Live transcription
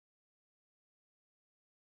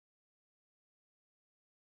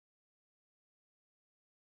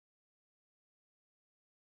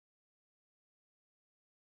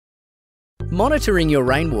Monitoring your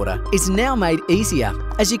rainwater is now made easier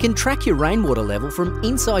as you can track your rainwater level from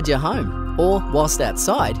inside your home, or whilst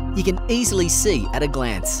outside, you can easily see at a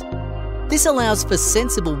glance. This allows for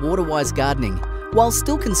sensible water-wise gardening while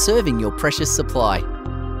still conserving your precious supply.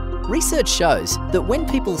 Research shows that when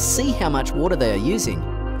people see how much water they are using,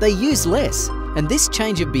 they use less, and this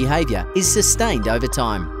change of behaviour is sustained over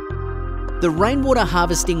time. The rainwater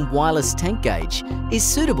harvesting wireless tank gauge is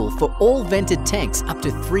suitable for all vented tanks up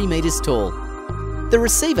to 3 metres tall. The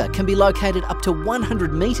receiver can be located up to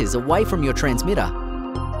 100 metres away from your transmitter.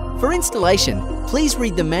 For installation, please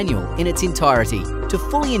read the manual in its entirety to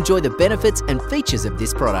fully enjoy the benefits and features of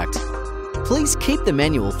this product. Please keep the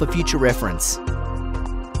manual for future reference.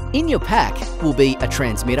 In your pack will be a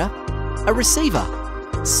transmitter, a receiver,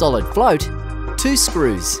 solid float, 2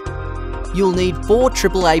 screws. You'll need 4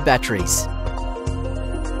 AAA batteries.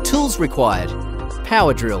 Tools required: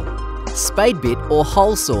 power drill, spade bit or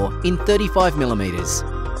hole saw in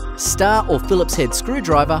 35mm, star or Phillips head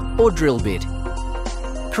screwdriver or drill bit.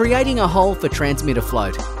 Creating a hole for transmitter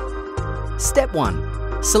float. Step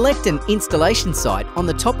 1. Select an installation site on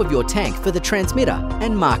the top of your tank for the transmitter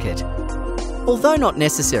and mark it. Although not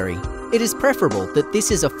necessary, it is preferable that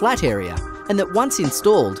this is a flat area and that once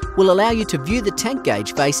installed will allow you to view the tank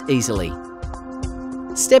gauge face easily.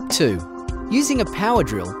 Step 2. Using a power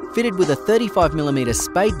drill fitted with a 35mm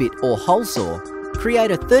spade bit or hole saw,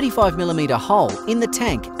 create a 35mm hole in the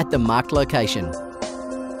tank at the marked location.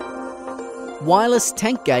 Wireless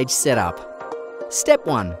tank gauge setup. Step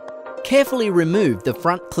 1. Carefully remove the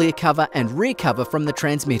front clear cover and rear cover from the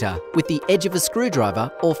transmitter with the edge of a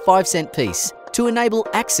screwdriver or 5-cent piece to enable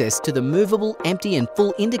access to the movable empty and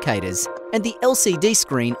full indicators and the LCD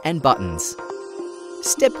screen and buttons.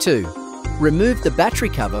 Step 2. Remove the battery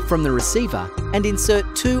cover from the receiver and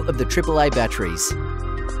insert 2 of the AAA batteries.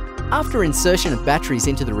 After insertion of batteries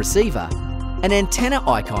into the receiver, an antenna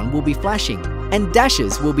icon will be flashing and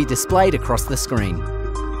dashes will be displayed across the screen.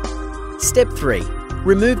 Step 3.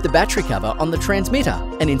 Remove the battery cover on the transmitter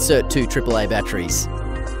and insert 2 AAA batteries.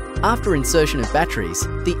 After insertion of batteries,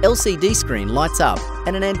 the LCD screen lights up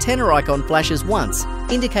and an antenna icon flashes once,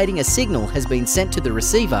 indicating a signal has been sent to the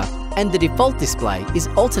receiver, and the default display is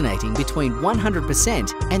alternating between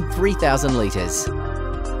 100% and 3000 litres.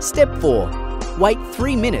 Step 4. Wait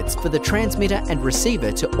 3 minutes for the transmitter and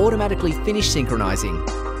receiver to automatically finish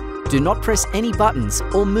synchronising. Do not press any buttons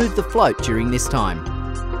or move the float during this time.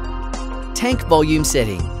 Tank volume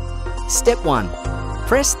setting. Step 1.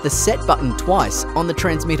 Press the set button twice on the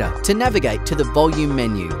transmitter to navigate to the volume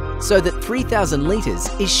menu so that 3000 litres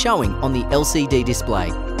is showing on the LCD display,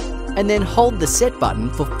 and then hold the set button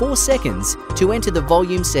for 4 seconds to enter the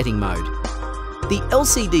volume setting mode. The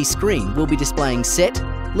LCD screen will be displaying set,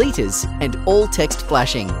 litres and all text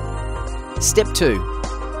flashing. Step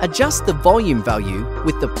 2. Adjust the volume value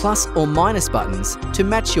with the plus or minus buttons to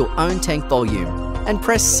match your own tank volume and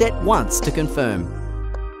press set once to confirm.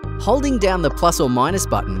 Holding down the plus or minus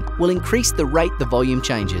button will increase the rate the volume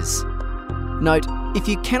changes. Note, if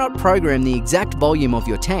you cannot program the exact volume of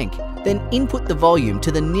your tank, then input the volume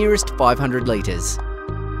to the nearest 500 litres.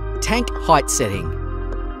 Tank height setting.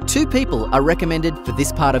 2 people are recommended for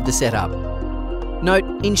this part of the setup. Note,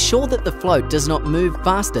 ensure that the float does not move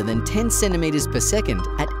faster than 10 centimetres per second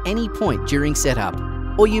at any point during setup,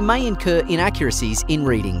 or you may incur inaccuracies in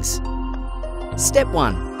readings. Step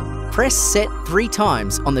 1. Press set 3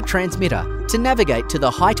 times on the transmitter to navigate to the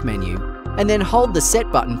height menu, and then hold the set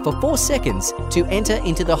button for 4 seconds to enter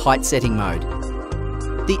into the height setting mode.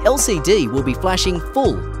 The LCD will be flashing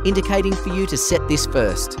full, indicating for you to set this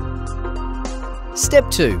first. Step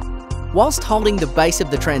 2. Whilst holding the base of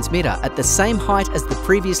the transmitter at the same height as the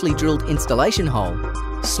previously drilled installation hole,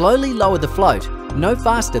 slowly lower the float no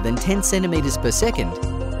faster than 10 centimetres per second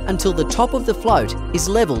until the top of the float is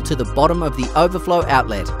level to the bottom of the overflow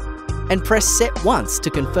outlet, and press set once to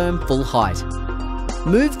confirm full height.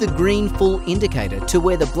 Move the green full indicator to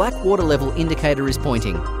where the black water level indicator is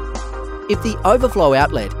pointing. If the overflow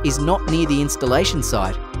outlet is not near the installation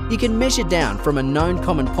site, you can measure down from a known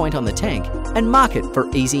common point on the tank and mark it for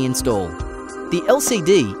easy install. The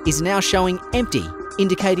LCD is now showing empty,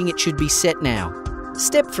 indicating it should be set now.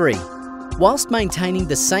 Step 3. Whilst maintaining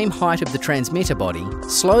the same height of the transmitter body,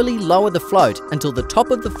 slowly lower the float until the top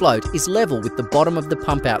of the float is level with the bottom of the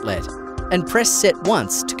pump outlet, and press set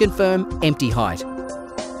once to confirm empty height.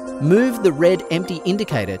 Move the red empty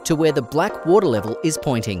indicator to where the black water level is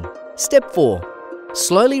pointing. Step 4.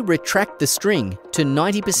 Slowly retract the string to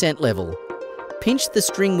 90% level. Pinch the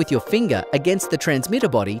string with your finger against the transmitter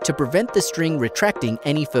body to prevent the string retracting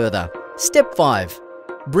any further. Step 5.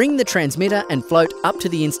 Bring the transmitter and float up to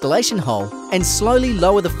the installation hole and slowly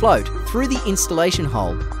lower the float through the installation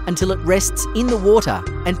hole until it rests in the water,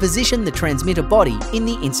 and position the transmitter body in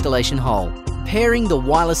the installation hole. Pairing the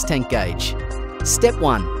wireless tank gauge. Step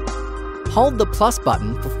 1. Hold the plus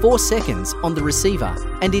button for 4 seconds on the receiver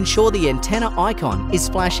and ensure the antenna icon is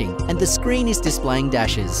flashing and the screen is displaying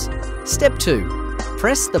dashes. Step 2.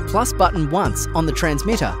 Press the plus button once on the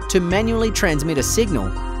transmitter to manually transmit a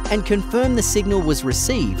signal and confirm the signal was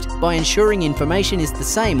received by ensuring information is the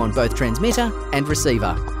same on both transmitter and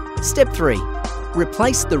receiver. Step 3.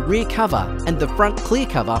 Replace the rear cover and the front clear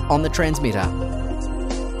cover on the transmitter.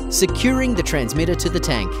 Securing the transmitter to the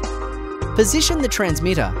tank. Position the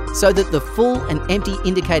transmitter so that the full and empty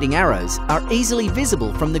indicating arrows are easily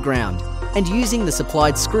visible from the ground, and using the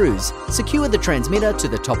supplied screws, secure the transmitter to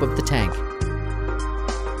the top of the tank.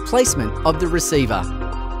 Placement of the receiver.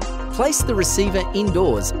 Place the receiver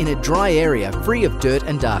indoors in a dry area free of dirt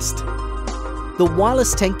and dust. The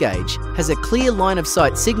wireless tank gauge has a clear line of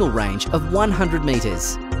sight signal range of 100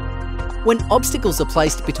 metres. When obstacles are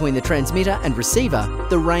placed between the transmitter and receiver,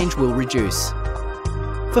 the range will reduce.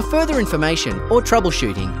 For further information or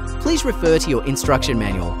troubleshooting, please refer to your instruction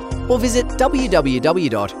manual or visit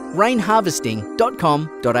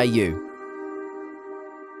www.rainharvesting.com.au.